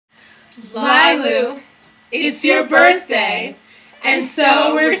Lilu, it's your birthday, and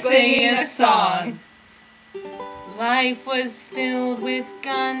so we're singing a song. Life was filled with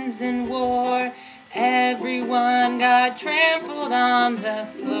guns and war. Everyone got trampled on the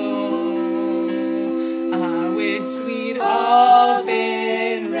floor. I wish we'd all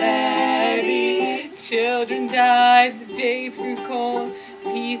been ready. Children died, the days grew cold.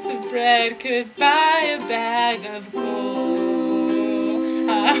 A piece of bread could buy a bag of gold.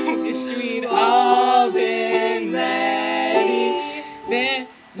 I wish we'd all been ready.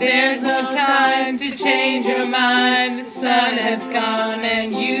 There's no time to change your mind. The sun has come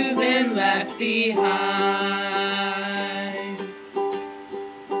and you've been left behind.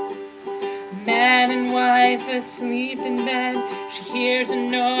 Man and wife asleep in bed. She hears a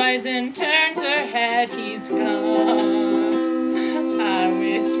noise and turns her head. He's gone. I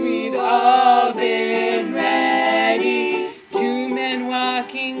wish we'd all been ready. Two men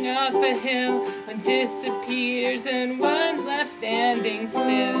walking up a hill. One disappears and one's left standing still.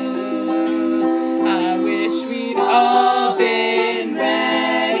 I wish we'd all been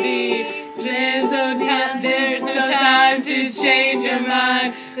ready. There's no time to change your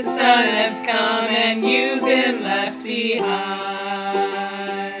mind. The sun has come and you've been left behind.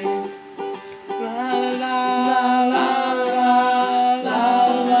 La la la la la la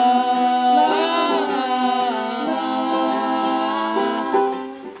la.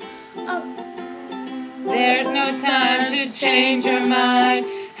 There's no time to change your mind.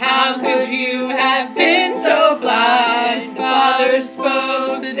 How could you have been so blind? Father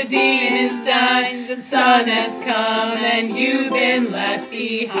spoke, the demons died. The sun has come and you've been left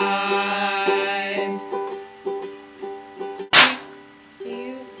behind.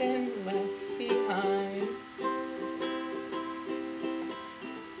 You've been left behind.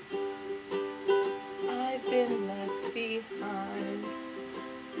 I've been left behind.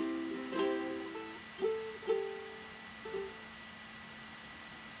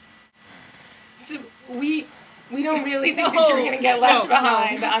 So we don't really think that you're going to get left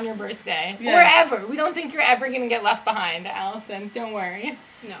behind on your birthday. Yeah. Or ever. We don't think you're ever going to get left behind, Alison. Don't worry.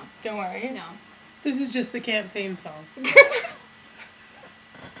 No. Don't worry. No. This is just the camp theme song.